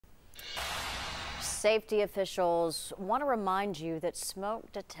Safety officials want to remind you that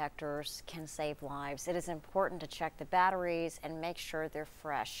smoke detectors can save lives. It is important to check the batteries and make sure they're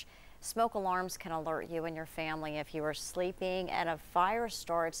fresh. Smoke alarms can alert you and your family if you are sleeping and a fire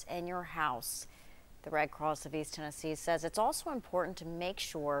starts in your house. The Red Cross of East Tennessee says it's also important to make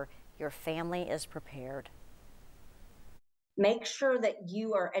sure your family is prepared. Make sure that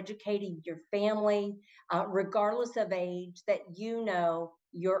you are educating your family, regardless of age, that you know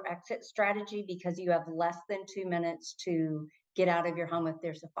your exit strategy because you have less than 2 minutes to get out of your home if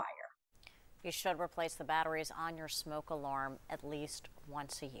there's a fire. You should replace the batteries on your smoke alarm at least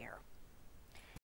once a year.